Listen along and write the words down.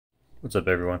What's up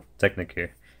everyone, Technic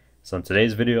here. So in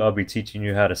today's video I'll be teaching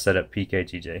you how to set up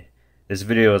PKGJ. This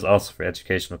video is also for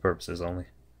educational purposes only.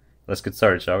 Let's get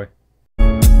started, shall we?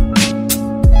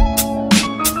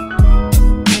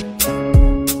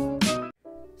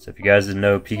 So if you guys didn't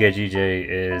know, PKGJ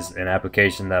is an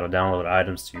application that'll download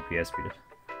items to your PS Vita.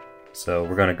 So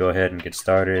we're going to go ahead and get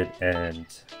started and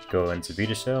go into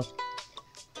Vita Shell.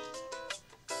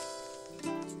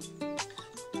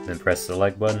 Then press the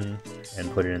select button and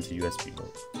put it into USB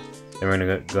mode. Then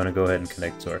we're going to go ahead and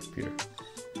connect to our computer.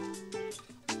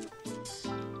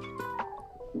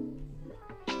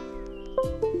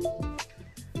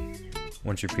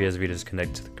 Once your PS Vita is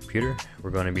connected to the computer,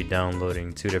 we're going to be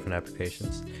downloading two different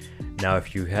applications. Now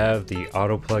if you have the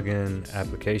auto plugin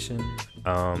application,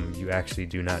 you actually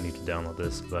do not need to download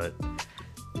this, but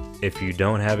if you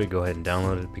don't have it, go ahead and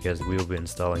download it because we will be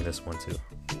installing this one too.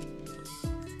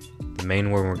 The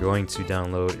main one we're going to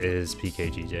download is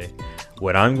PKGJ.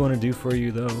 What I'm going to do for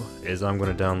you though is I'm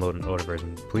going to download an older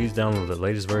version. Please download the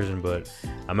latest version, but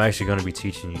I'm actually going to be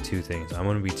teaching you two things. I'm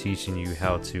going to be teaching you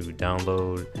how to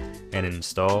download and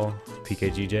install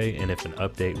PKGJ, and if an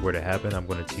update were to happen, I'm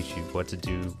going to teach you what to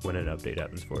do when an update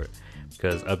happens for it.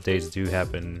 Because updates do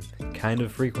happen kind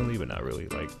of frequently, but not really.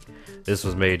 Like, this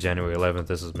was made January 11th,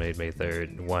 this was made May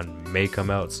 3rd. One may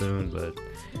come out soon, but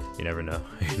you never know.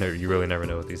 You really never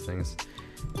know with these things.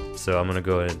 So I'm gonna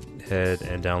go ahead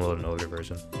and download an older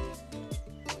version.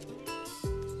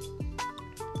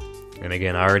 And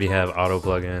again, I already have auto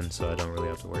plugin, so I don't really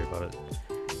have to worry about it.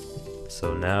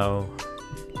 So now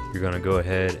you're gonna go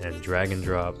ahead and drag and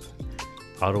drop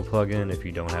auto plugin if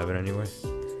you don't have it anyway,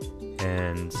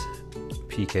 and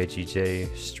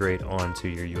PKGJ straight onto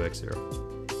your UX0.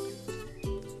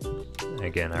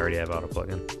 Again, I already have auto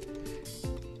plugin.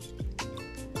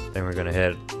 Then we're gonna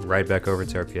head right back over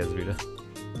to our PS Vita.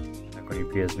 Back on your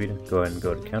PS Vita, go ahead and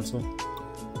go to cancel,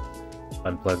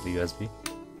 unplug the USB,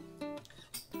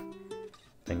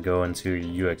 then go into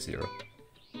your UX0.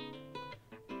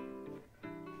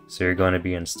 So you're going to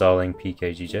be installing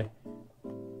PKGJ.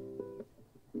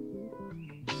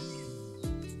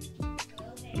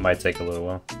 It might take a little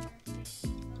while.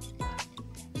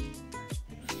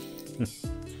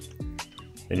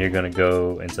 Then you're going to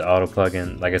go into auto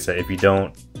plugin. Like I said, if you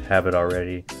don't have it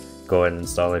already, go ahead and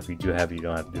install it. If you do have it, you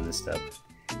don't have to do this step.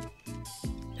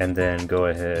 And then go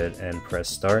ahead and press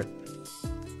start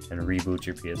and reboot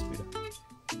your PS Vita.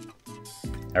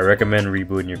 I recommend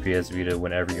rebooting your PS Vita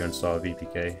whenever you install a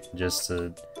VPK, just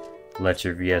to let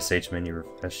your VSH menu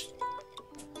refresh.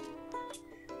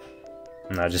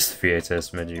 Not just the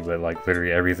VHS menu, but like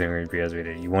literally everything in your PS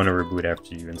Vita. You want to reboot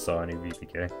after you install any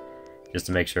VPK, just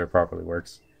to make sure it properly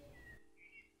works.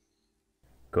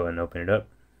 Go ahead and open it up.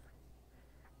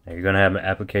 Now you're going to have an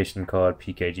application called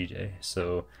PKGJ.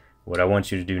 So what I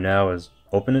want you to do now is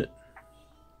open it,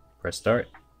 press start.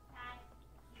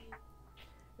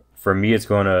 For me, it's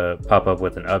going to pop up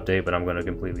with an update, but I'm going to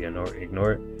completely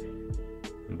ignore it.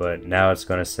 But now it's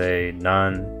going to say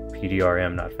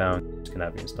non-PDRM not found,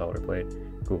 cannot be installed or played.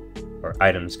 Cool. Or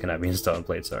items cannot be installed and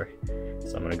played, sorry.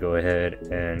 So I'm going to go ahead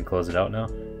and close it out now.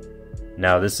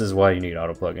 Now this is why you need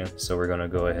auto plugin. So we're going to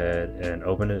go ahead and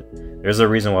open it. There's a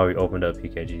reason why we opened up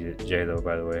PKGJ though,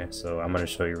 by the way. So I'm going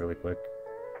to show you really quick.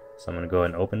 So I'm going to go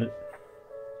ahead and open it.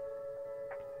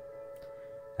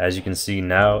 As you can see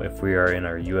now, if we are in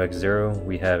our UX0,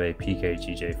 we have a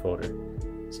PKGJ folder.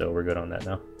 So we're good on that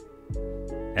now.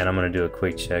 And I'm going to do a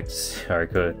quick check.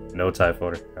 Alright, good. No type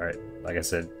folder. Alright, like I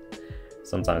said,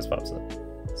 sometimes pops up.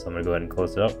 So I'm going to go ahead and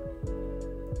close it up.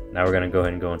 Now we're going to go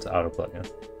ahead and go into auto plugin.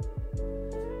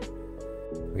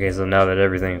 Okay, so now that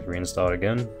everything's reinstalled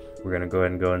again, we're going to go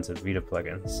ahead and go into Vita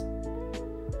plugins.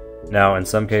 Now, in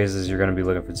some cases, you're going to be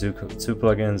looking for two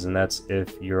plugins, and that's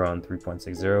if you're on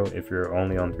 3.60. If you're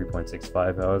only on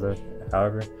 3.65,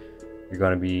 however, you're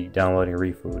going to be downloading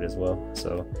ReFood as well.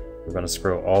 So we're going to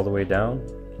scroll all the way down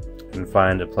and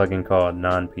find a plugin called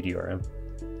non-PDRM.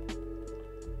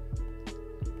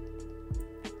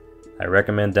 I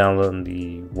recommend downloading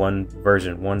the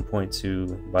version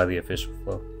 1.2 by the official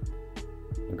flow.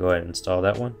 Go ahead and install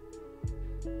that one.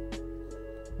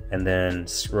 And then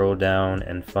scroll down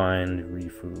and find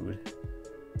ReFood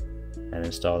and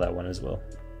install that one as well.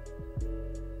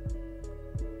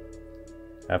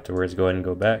 Afterwards, go ahead and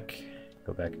go back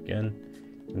again,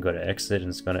 and go to exit, and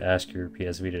it's going to ask your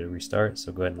PS Vita to restart,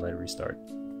 so go ahead and let it restart.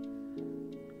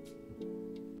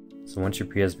 So once your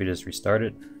PS Vita is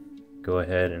restarted, go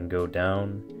ahead and go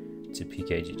down to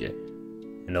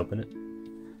PKGJ and open it.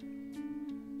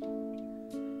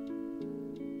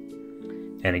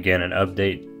 And again, an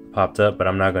update popped up, but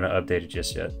I'm not going to update it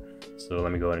just yet. So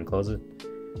let me go ahead and close it.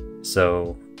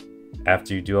 So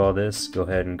After you do all this, go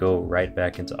ahead and go right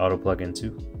back into Auto Plugin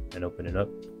 2 and open it up.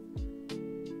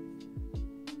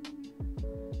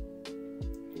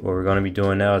 What we're going to be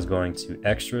doing now is going to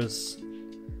Extras,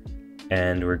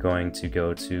 and we're going to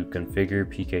go to Configure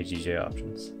PKGJ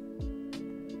Options.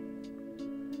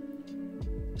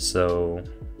 So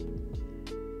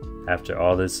after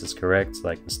all this is correct,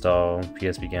 like install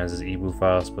PSP Kansas eBoo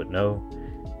files, put no,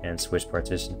 and switch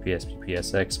partition PSP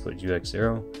PSX, put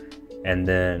UX0, and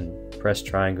then press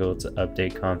triangle to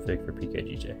update config for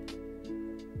PKGJ.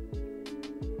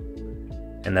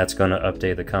 And that's going to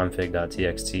update the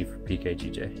config.txt for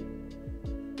PKGJ.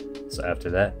 So after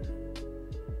that,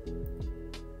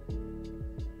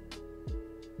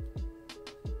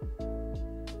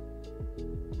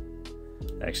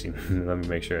 actually, let me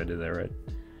make sure I did that right.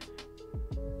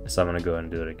 So I'm going to go ahead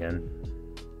and do it again.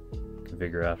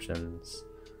 Configure options,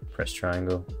 press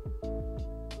triangle,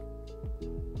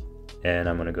 and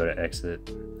I'm going to go to exit.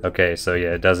 Okay, so yeah,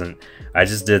 it doesn't, I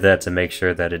just did that to make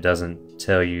sure that it doesn't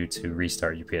tell you to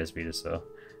restart your PS Vita, so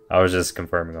I was just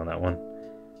confirming on that one.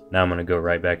 Now I'm going to go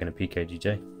right back into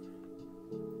PKGJ.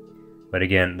 But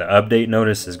again, the update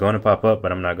notice is going to pop up,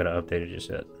 but I'm not going to update it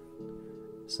just yet.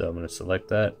 So I'm going to select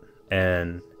that,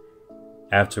 and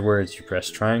afterwards you press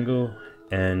triangle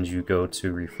and you go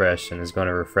to refresh, and it's going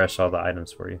to refresh all the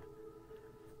items for you.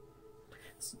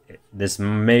 This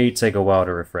may take a while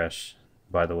to refresh,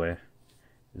 by the way.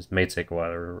 This may take a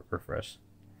while to refresh.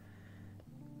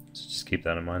 So just keep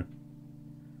that in mind.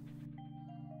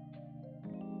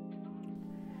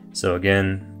 So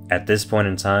again, at this point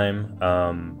in time,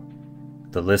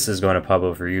 the list is going to pop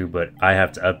up for you, but I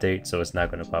have to update, so it's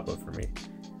not going to pop up for me.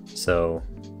 So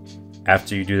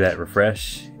after you do that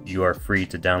refresh, you are free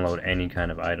to download any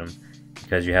kind of item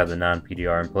because you have the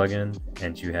non-PDR plugin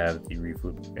and you have the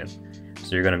refloop plugin.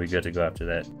 So you're going to be good to go after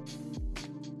that.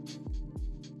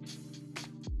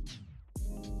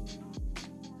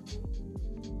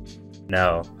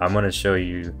 Now I'm going to show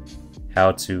you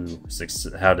how to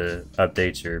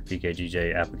update your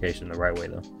PKGJ application the right way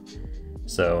though.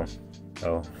 So,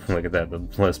 oh, look at that, the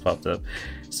list popped up.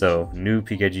 So new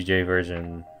PKGJ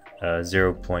version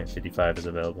 0.55 is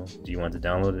available. Do you want to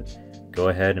download it? Go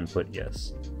ahead and put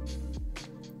yes.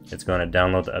 It's going to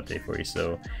download the update for you.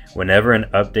 So whenever an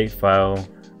update file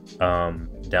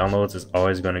downloads, it's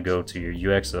always going to go to your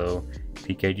UXO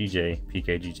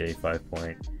PKGJ 5.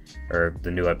 Or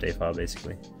the new update file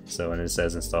basically. So, and it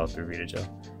says installed through Vita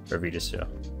Shell.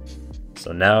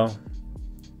 So now,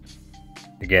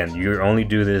 again, you only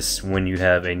do this when you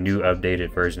have a new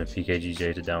updated version of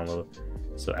PKGJ to download.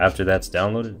 So after that's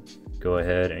downloaded, go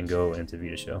ahead and go into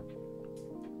Vita Shell.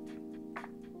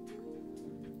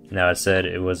 Now it said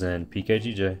it was in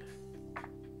PKGJ,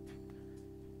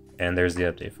 and there's the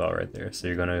update file right there. So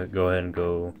you're gonna go ahead and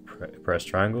go press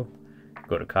triangle,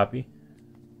 go to copy,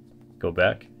 go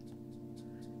back,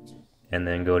 and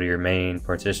then go to your main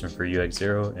partition for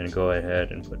UX0 and go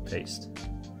ahead and put paste.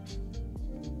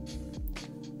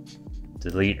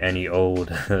 Delete any old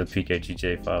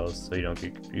PKGJ files so you don't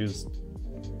get confused.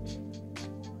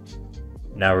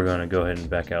 Now we're going to go ahead and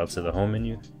back out to the home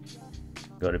menu,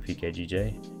 go to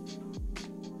PKGJ,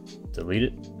 delete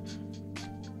it.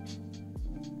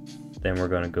 Then we're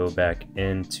going to go back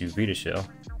into Vita Shell,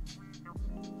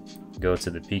 go to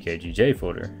the PKGJ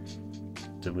folder,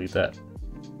 delete that.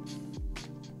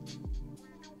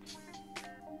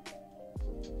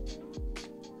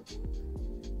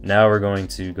 Now we're going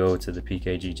to go to the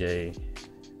PKGJ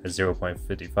at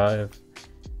 0.55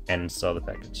 and install the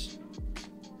package.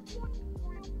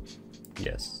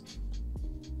 Yes.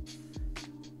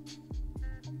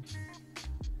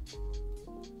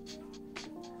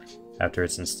 After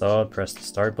it's installed, press the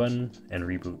start button and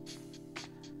reboot.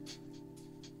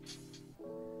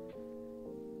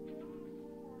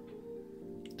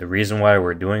 The reason why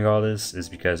we're doing all this is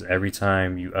because every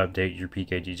time you update your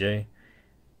PKGJ,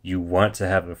 you want to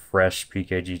have a fresh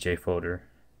PKGJ folder,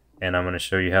 and I'm going to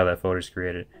show you how that folder is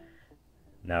created.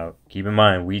 Now keep in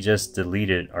mind, we just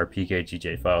deleted our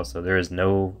PKGJ file, so there is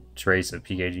no trace of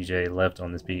PKGJ left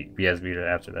on this PS Vita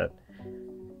after that.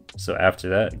 So after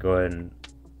that, go ahead and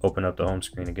open up the home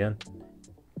screen again,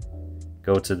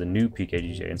 go to the new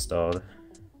PKGJ installed,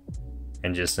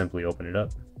 and just simply open it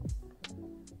up.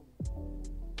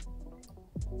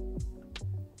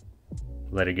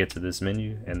 Let it get to this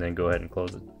menu and then go ahead and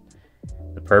close it.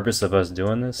 The purpose of us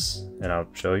doing this, and I'll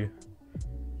show you,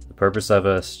 the purpose of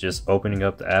us just opening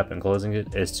up the app and closing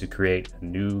it is to create a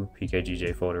new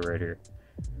PKGJ folder right here.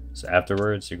 So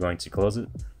afterwards, you're going to close it,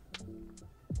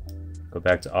 go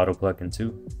back to Auto Plugin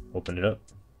 2, open it up,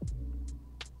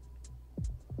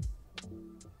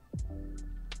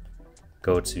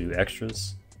 go to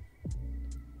extras,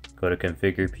 go to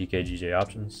configure PKGJ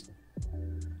options,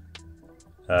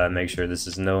 make sure this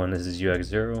is no and this is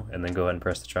UX0, and then go ahead and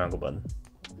press the triangle button.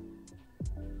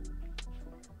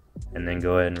 And then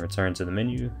go ahead and return to the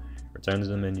menu,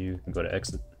 and go to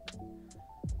exit,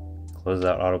 close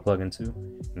out auto plugin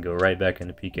 2, and go right back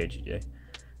into PKGJ.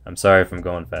 I'm sorry if I'm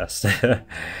going fast, but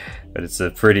it's a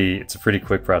pretty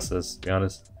quick process, to be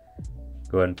honest.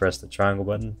 Go ahead and press the triangle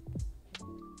button,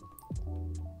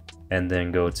 and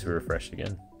then go to refresh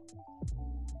again.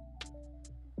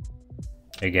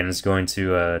 Again, it's going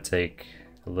to take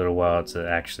a little while to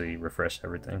actually refresh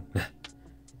everything.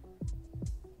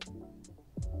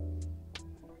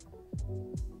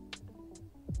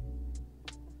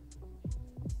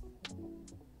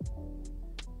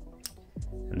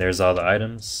 And there's all the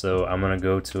items, so I'm gonna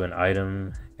go to an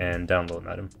item and download an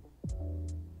item.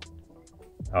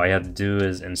 All you have to do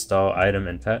is install item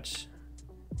and patch.